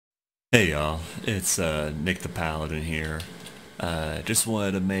Hey y'all, it's Nick the Paladin here. Just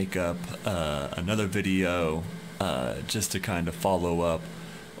wanted to make up another video just to kind of follow up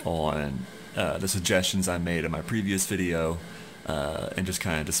on the suggestions I made in my previous video and just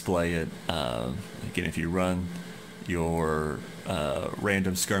kind of display it. Again, if you run your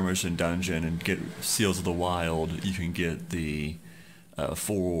random skirmish and dungeon and get Seals of the Wild, you can get the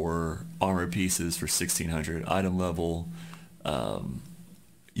 4 armor pieces for 1600 item level.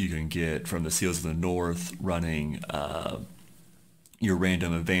 You can get from the Seals of the North running your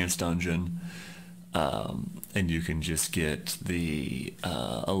random advanced dungeon, and you can just get the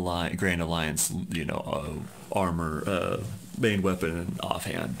Grand Alliance, armor, main weapon, and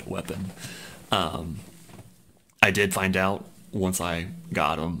offhand weapon. I did find out once I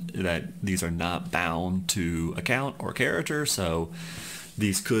got them that these are not bound to account or character, so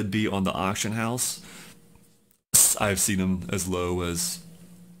these could be on the auction house. I've seen them as low as,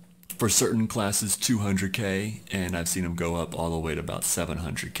 for certain classes, 200k, and I've seen them go up all the way to about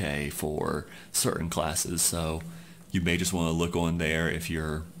 700k for certain classes. So you may just want to look on there if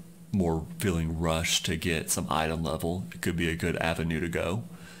you're more feeling rushed to get some item level. It could be a good avenue to go.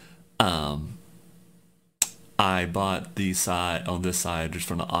 I bought the side on this side just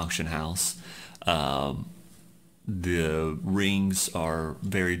from the auction house. The rings are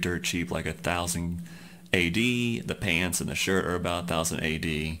very dirt cheap, like 1,000 AD. The pants and the shirt are about 1,000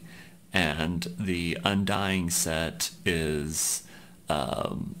 AD. And the Undying set is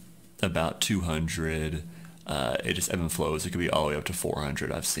about 200. It just ebb and flows. It could be all the way up to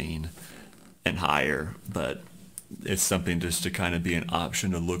 400 I've seen, and higher. But it's something just to kind of be an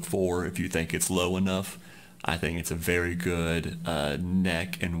option to look for if you think it's low enough. I think it's a very good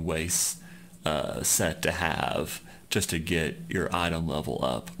neck and waist set to have just to get your item level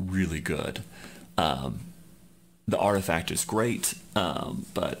up really good. The artifact is great,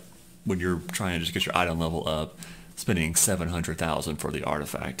 but when you're trying to just get your item level up, spending 700,000 for the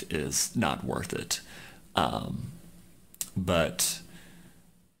artifact is not worth it. But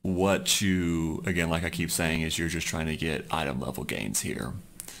what you, again, like I keep saying, is you're just trying to get item level gains here.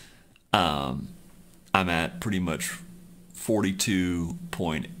 I'm at pretty much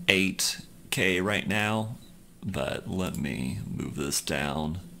 42.8k right now, but let me move this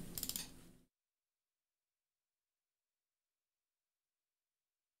down.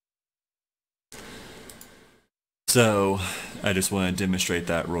 So I just want to demonstrate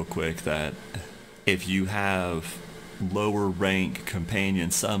that real quick, that if you have lower rank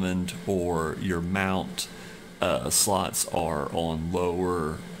companion summoned, or your mount slots are on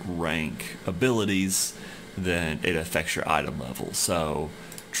lower rank abilities, then it affects your item level. So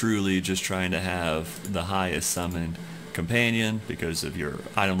truly just trying to have the highest summoned companion because of your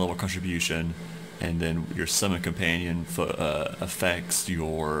item level contribution, and then your summon companion affects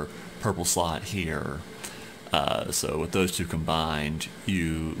your purple slot here. So with those two combined,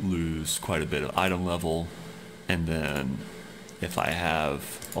 you lose quite a bit of item level. And then if I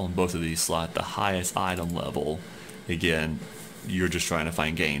have on both of these slots the highest item level, again, you're just trying to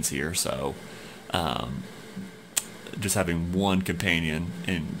find gains here. So just having one companion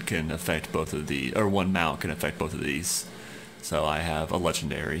can affect both of the, or one mount can affect both of these. So I have a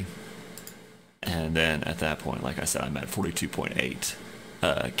legendary, and then at that point, like I said, I'm at 42.8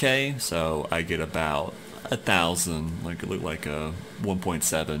 k, so I get about 1,000, like it looked like a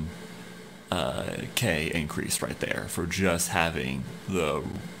 1.7 k increase right there for just having the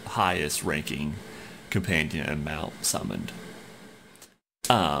highest ranking companion and mount summoned.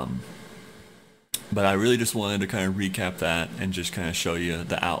 But I really just wanted to kind of recap that and just kind of show you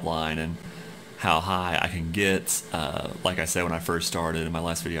the outline and how high I can get. Like I said, when I first started in my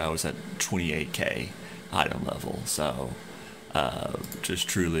last video, I was at 28k item level. So just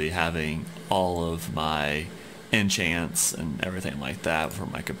truly having all of my enchants and everything like that for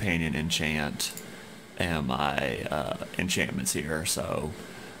my companion enchant and my enchantments here. So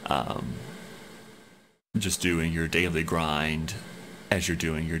just doing your daily grind as you're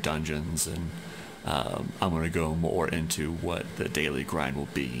doing your dungeons, and I'm going to go more into what the daily grind will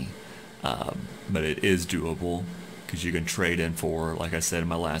be. But it is doable because you can trade in for, like I said in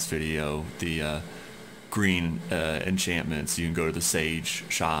my last video, the green enchantments. You can go to the Sage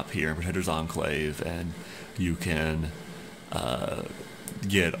shop here in Pretenders Enclave, and you can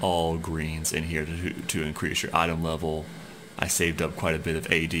get all greens in here to increase your item level. I saved up quite a bit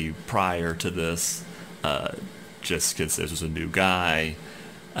of AD prior to this, just because this was a new guy.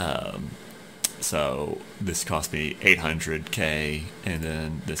 So this cost me 800k, and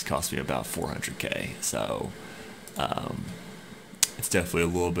then this cost me about 400k. So it's definitely a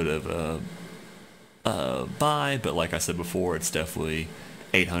little bit of a buy, but like I said before, it's definitely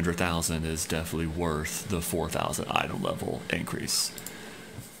 800,000 is definitely worth the 4,000 item level increase.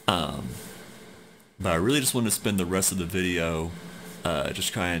 But I really just want to spend the rest of the video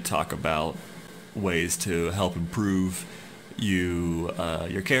just kind of talk about ways to help improve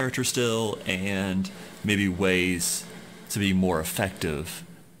your character still, and maybe ways to be more effective,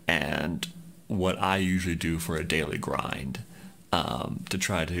 and what I usually do for a daily grind to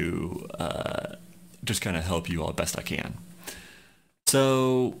try to just kind of help you all best I can.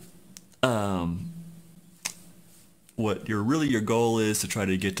 So what your goal is to try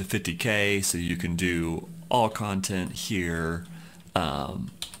to get to 50K so you can do all content here.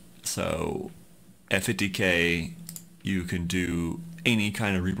 So at 50K you can do any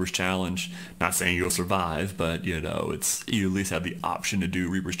kind of Reaper's Challenge. Not saying you'll survive, but you know, you at least have the option to do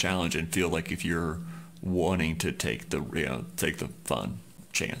Reaper's Challenge and feel like if you're wanting to take the fun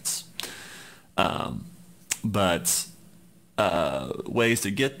chance. But ways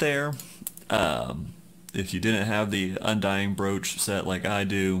to get there. If you didn't have the Undying Brooch set like I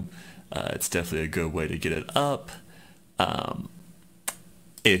do, it's definitely a good way to get it up.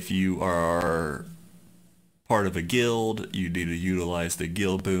 If you are part of a guild, you need to utilize the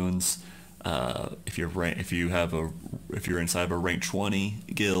guild boons. If you're inside of a rank 20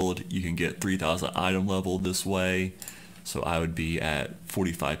 guild, you can get 3,000 item level this way. So I would be at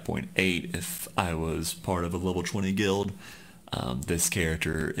 45.8 if I was part of a level 20 guild. This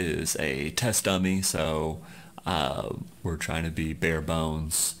character is a test dummy, so we're trying to be bare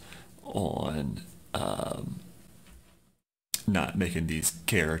bones on not making these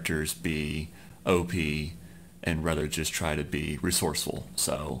characters be OP, and rather just try to be resourceful.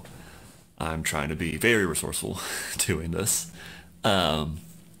 So I'm trying to be very resourceful doing this. But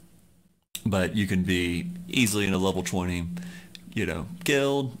you can be easily in a level 20,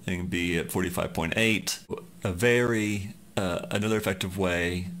 guild, and be at 45.8. Another effective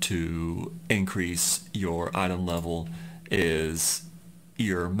way to increase your item level is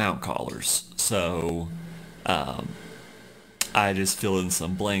your mount collars. So I just fill in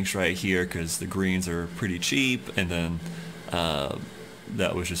some blanks right here because the greens are pretty cheap, and then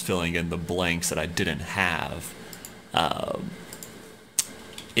that was just filling in the blanks that I didn't have.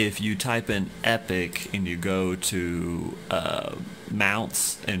 If you type in epic and you go to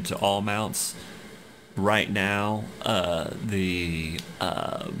mounts and to all mounts, right now the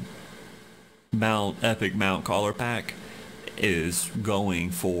epic mount collar pack is going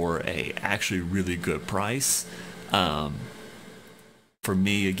for a actually really good price. For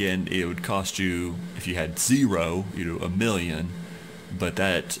me, again, it would cost you, if you had 0, $1 million, but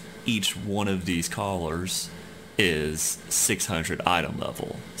that each one of these collars is 600 item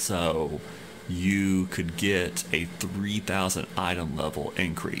level. So you could get a 3,000 item level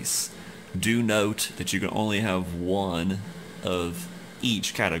increase. Do note that you can only have one of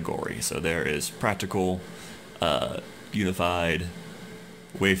each category. So there is practical, unified,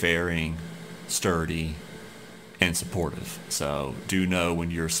 wayfaring, sturdy, and supportive. So do know when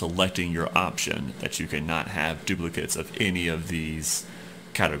you're selecting your option that you cannot have duplicates of any of these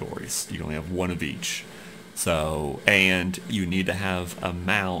categories. You can only have one of each. So, and you need to have a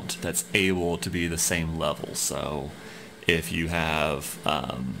mount that's able to be the same level. So if you have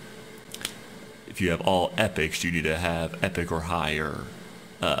all epics, you need to have epic or higher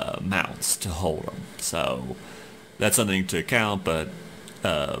mounts to hold them. So that's something to count, but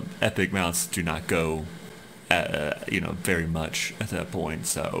epic mounts do not go very much at that point.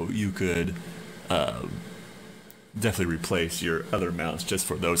 So you could definitely replace your other mounts just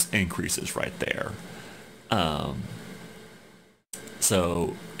for those increases right there.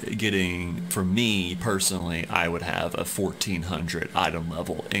 So for me personally, I would have a 1,400 item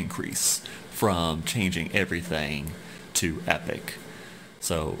level increase from changing everything to epic.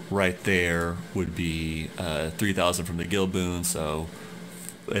 So right there would be 3,000 from the guild boon, so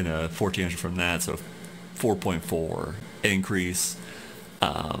and a 1,400 from that, so 4.4 increase.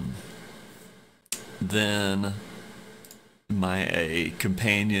 Then my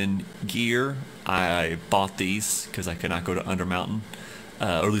companion gear, I bought these because I cannot go to Undermountain, or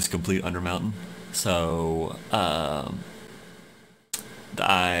at least complete Undermountain. So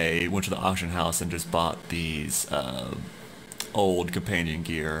I went to the auction house and just bought these old companion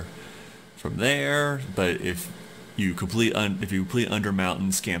gear from there. But if you complete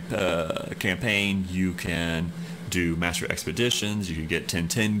Undermountain's campaign, you can do Master Expeditions. You can get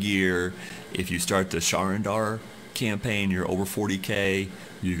 1010 gear. If you start the Sharandar campaign, you're over 40K,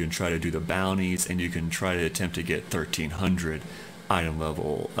 you can try to do the bounties, and you can try to attempt to get 1,300 item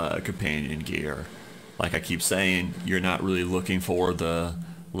level companion gear. Like I keep saying, you're not really looking for the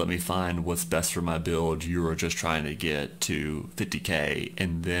let me find what's best for my build. You are just trying to get to 50k,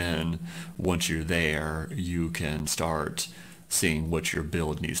 and then once you're there, you can start seeing what your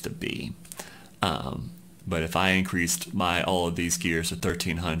build needs to be. But if I increased all of these gears to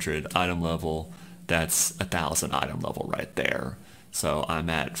 1300 item level, that's 1000 item level right there. So I'm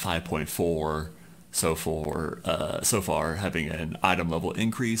at 5.4 so far, having an item level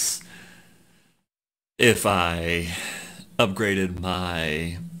increase. If I upgraded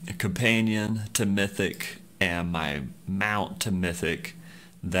my companion to mythic and my mount to mythic,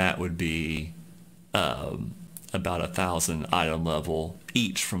 that would be about 1000 item level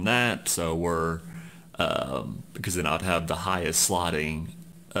each from that. So we're because then I'd have the highest slotting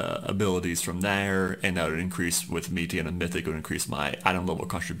abilities from there, and that would increase with me getting a mythic, would increase my item level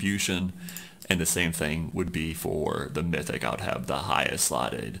contribution, and the same thing would be for the mythic. I would have the highest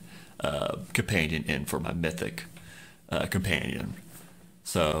slotted companion in for my mythic companion.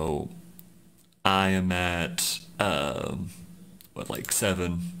 So I am at like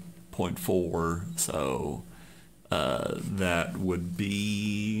 7.4, so that would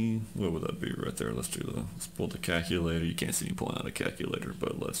be, what would that be right there? Let's pull the calculator. You can't see me pulling out a calculator,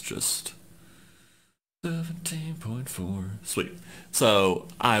 but let's just 17.4. Sweet. So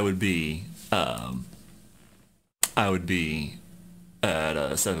I would be at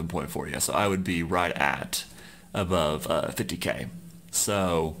 7.4. Yeah, so I would be right at above 50k.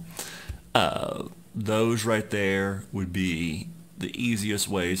 So those right there would be the easiest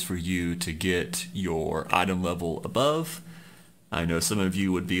ways for you to get your item level above. I know some of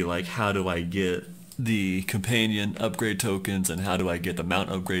you would be like, how do I get the companion upgrade tokens, and how do I get the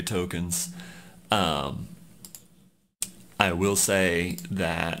mount upgrade tokens? I will say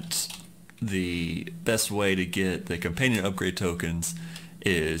that the best way to get the companion upgrade tokens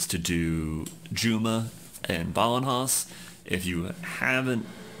is to do Juma and Ballenhaus. If you haven't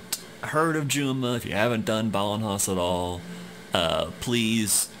heard of Juma, if you haven't done Ballenhaus at all,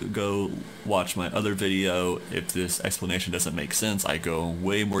 please go watch my other video. If this explanation doesn't make sense, I go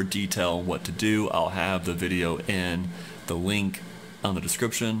way more detail on what to do. I'll have the video in the link on the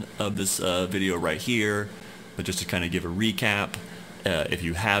description of this video right here. But just to kind of give a recap, if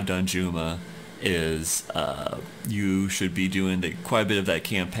you have done Juma, you should be doing quite a bit of that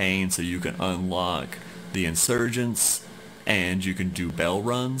campaign so you can unlock the insurgents, and you can do bell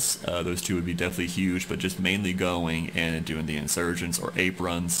runs. Those two would be definitely huge, but just mainly going in and doing the insurgents or ape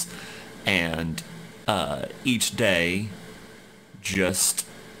runs. And each day,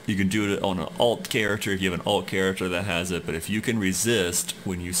 you can do it on an alt character if you have an alt character that has it, but if you can resist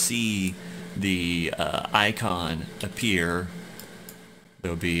when you see the icon appear,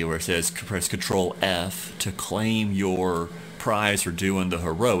 there'll be where it says press Control F to claim your prize for doing the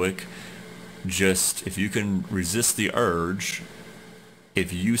heroic. Just, if you can resist the urge,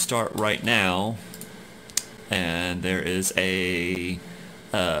 if you start right now, and there is a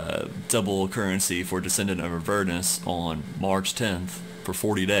double currency for Descendant of Avernus on March 10th for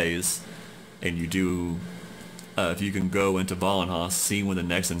 40 days, and you do, if you can go into Ballenhaus, see when the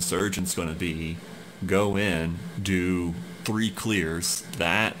next insurgent's going to be, go in, do 3 clears,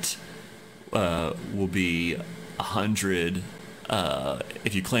 that will be 100.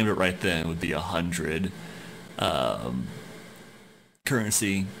 If you claimed it right then, it would be 100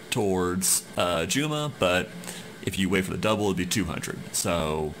 currency towards Juma, but if you wait for the double, it'd be 200.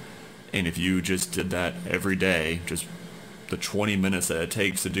 So, and if you just did that every day, just the 20 minutes that it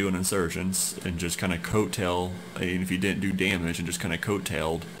takes to do an insurgence, and just kind of coattail, and if you didn't do damage and just kind of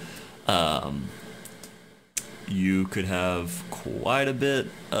coattailed, you could have quite a bit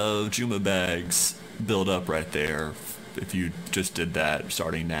of Juma Bags build up right there if you just did that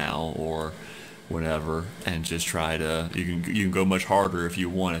starting now or whatever, and just try to, you can go much harder if you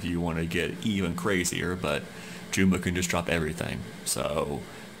want to get even crazier, but Juma can just drop everything. So,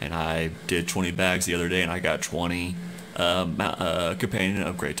 and I did 20 bags the other day and I got 20 companion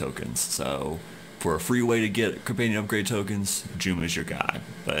upgrade tokens. So for a free way to get companion upgrade tokens, Juma's your guy.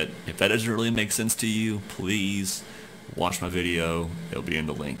 But if that doesn't really make sense to you, please watch my video. It'll be in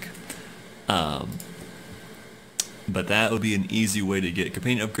the link. But that would be an easy way to get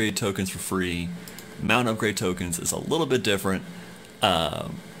companion upgrade tokens for free. Mount upgrade tokens is a little bit different.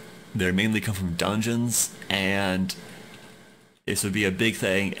 They mainly come from dungeons, and this would be a big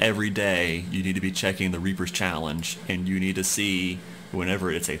thing. Every day you need to be checking the Reaper's Challenge, and you need to see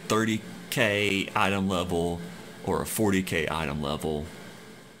whenever it's a 30k item level or a 40k item level,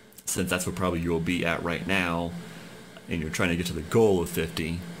 since that's what probably you'll be at right now, and you're trying to get to the goal of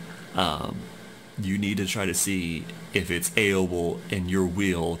 50. You need to try to see if it's AOable in your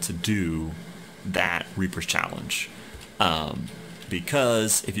wheel to do that Reaper's Challenge.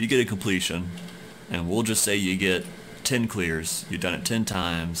 because if you get a completion, and we'll just say you get 10 clears, you've done it 10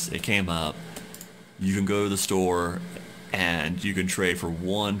 times, it came up, you can go to the store and you can trade for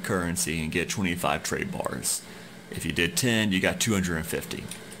 1 currency and get 25 trade bars. If you did 10, you got 250.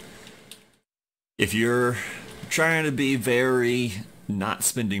 If you're trying to be very not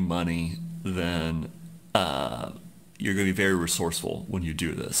spending money, then you're going to be very resourceful when you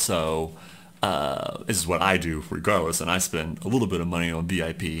do this. So this is what I do regardless, and I spend a little bit of money on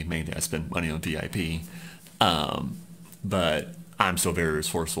VIP. Mainly I spend money on VIP. But I'm still very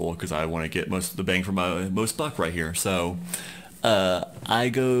resourceful because I want to get most of the bang for my most buck right here. So I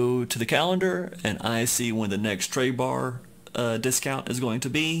go to the calendar and I see when the next trade bar discount is going to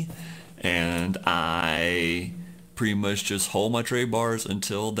be, and I pretty much just hold my trade bars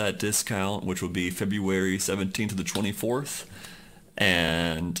until that discount, which will be February 17th to the 24th.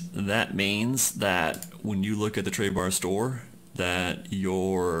 And that means that when you look at the trade bar store, that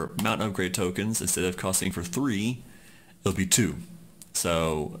your mountain upgrade tokens, instead of costing for 3, it'll be 2.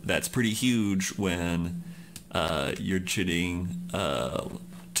 So that's pretty huge when you're getting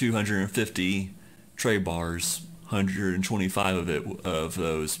 250 trade bars. 125 of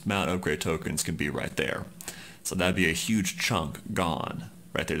those mountain upgrade tokens can be right there. So that'd be a huge chunk gone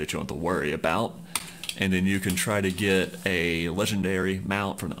right there that you don't have to worry about. And then you can try to get a legendary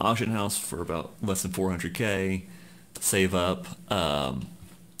mount from the auction house for about less than 400k. Save up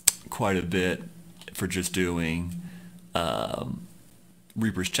quite a bit for just doing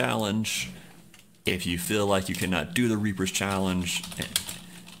Reaper's Challenge. If you feel like you cannot do the Reaper's Challenge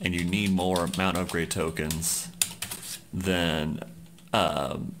and you need more mount upgrade tokens, then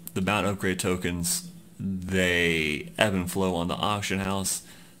the mount upgrade tokens, they ebb and flow on the auction house.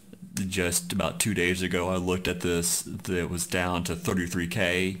 Just about 2 days ago I looked at this, it was down to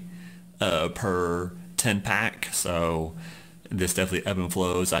 33k per 10 pack, so this definitely ebb and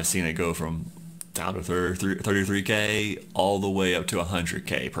flows. I've seen it go from down to 33k all the way up to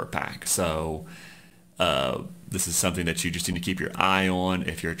 100k per pack. So this is something that you just need to keep your eye on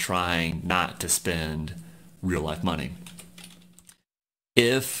if you're trying not to spend real life money.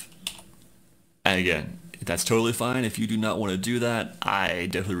 Again, that's totally fine if you do not want to do that. I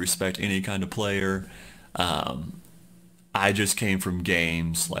definitely respect any kind of player. I just came from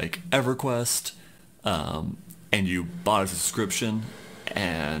games like EverQuest, and you bought a subscription,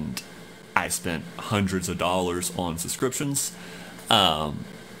 and I spent hundreds of dollars on subscriptions.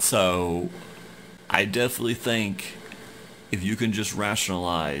 So I definitely think if you can just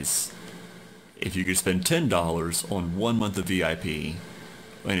rationalize, if you could spend $10 on 1 month of VIP,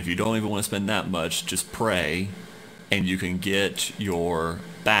 and if you don't even want to spend that much, just pray, and you can get your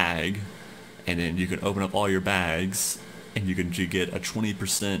bag, and then you can open up all your bags, and you can get a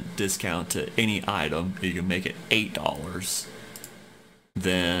 20% discount to any item, and you can make it $8.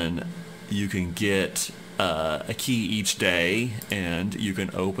 Then you can get a key each day, and you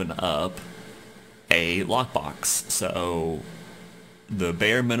can open up a lockbox. So the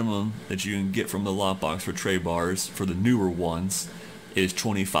bare minimum that you can get from the lockbox for trade bars for the newer ones is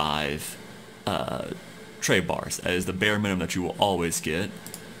 25 trade bars. That is the bare minimum that you will always get.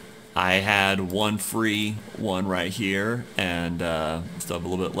 I had one free one right here, and still have a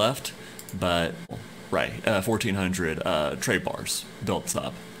little bit left, but right, 1,400 trade bars built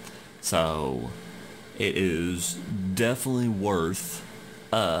up. So it is definitely worth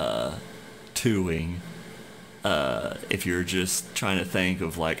doing if you're just trying to think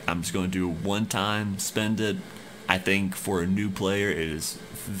of like, I'm just going to do one time, spend it. I think for a new player it is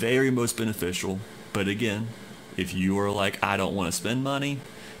very most beneficial, but again, if you are like, I don't want to spend money,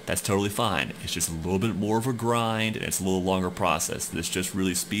 that's totally fine. It's just a little bit more of a grind, and it's a little longer process. This just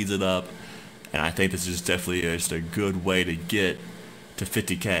really speeds it up, and I think this is definitely just a good way to get to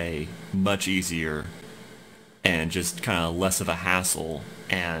 50k much easier and just kind of less of a hassle,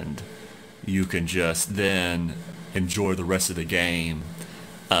 and you can just then enjoy the rest of the game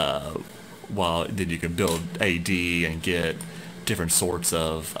while then you can build AD and get different sorts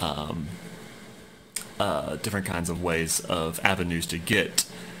of different kinds of ways of avenues to get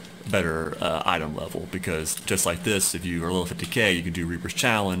better item level, because just like this, if you are level 50k, you can do Reaper's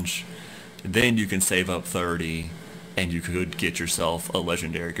Challenge, then you can save up 30 and you could get yourself a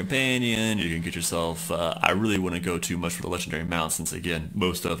legendary companion. You can get yourself I really wouldn't go too much for the legendary mount, since again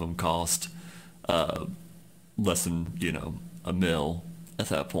most of them cost less than, you know, a mil at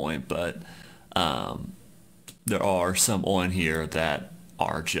that point, but there are some on here that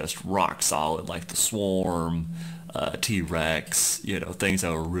are just rock solid, like the Swarm, T-Rex, you know, things that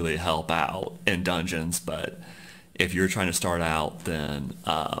will really help out in dungeons. But if you're trying to start out, then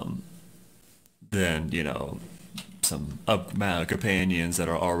you know, some companions that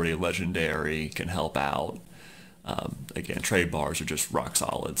are already legendary can help out. Again, trade bars are just rock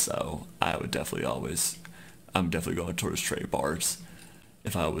solid, so I'm definitely going towards trade bars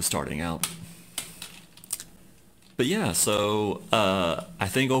if I was starting out. But yeah, so I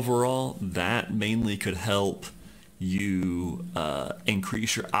think overall that mainly could help you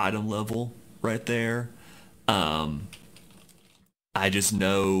increase your item level right there. I just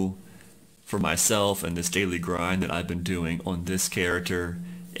know for myself and this daily grind that I've been doing on this character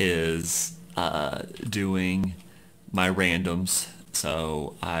is doing my randoms.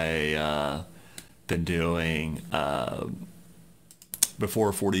 So I been doing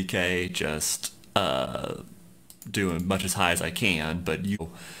before 40k, just doing much as high as I can, but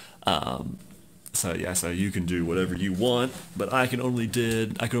so yeah, so you can do whatever you want, but I can only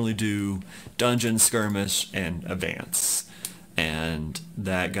do dungeon, skirmish, and advance, and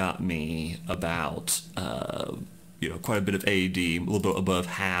that got me about quite a bit of AD, a little bit above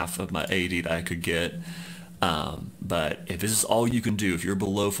half of my AD that I could get. But if this is all you can do, if you're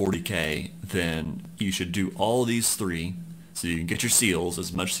below 40k, then you should do all these three so you can get your seals,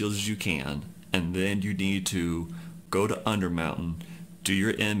 as much seals as you can, and then you need to go to Undermountain, do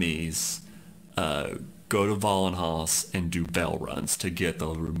your Emmys, go to Vollenhaus, and do bell runs to get the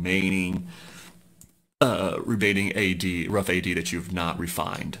remaining rough AD that you've not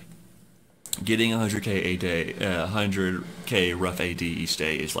refined. Getting 100k a day, 100k rough AD each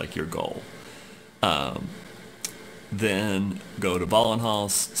day is like your goal. Then go to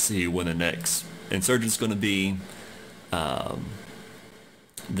Vollenhaus, see when the next insurgent's going to be.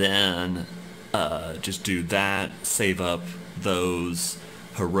 Then just do that, save up those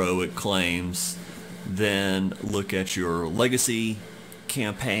heroic claims, then look at your legacy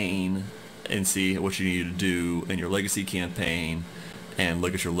campaign and see what you need to do in your legacy campaign, and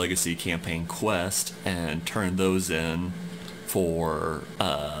look at your legacy campaign quest and turn those in for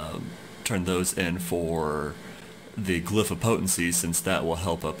the Glyph of Potency, since that will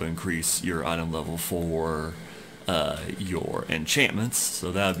help up increase your item level for your enchantments.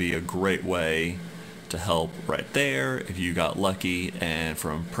 So that would be a great way to help right there if you got lucky and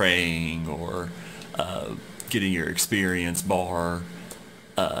from praying or getting your experience bar.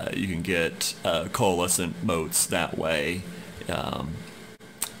 You can get coalescent motes that way. But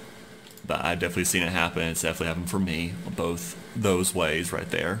I've definitely seen it happen. It's definitely happened for me, both those ways right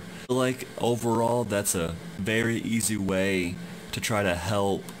there. Like overall, that's a very easy way to try to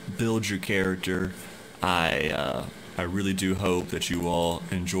help build your character. I really do hope that you all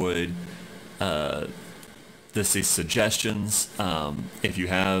enjoyed these suggestions. If you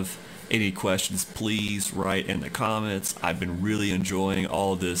have any questions, please write in the comments. I've been really enjoying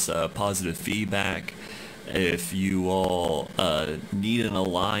all this positive feedback. If you all need an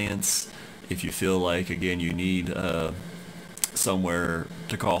alliance, if you feel like, again, you need somewhere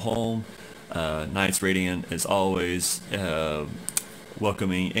to call home, Knights Radiant is always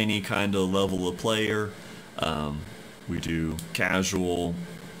welcoming any kind of level of player. We do casual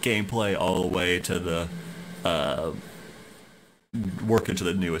gameplay all the way to the work into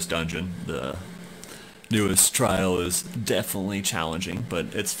the newest dungeon. The newest trial is definitely challenging,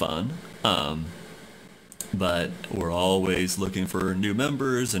 but it's fun. But we're always looking for new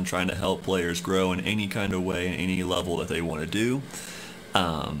members and trying to help players grow in any kind of way, in any level that they want to do.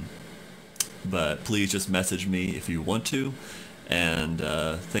 But please just message me if you want to. And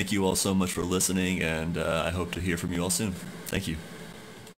thank you all so much for listening, and I hope to hear from you all soon. Thank you.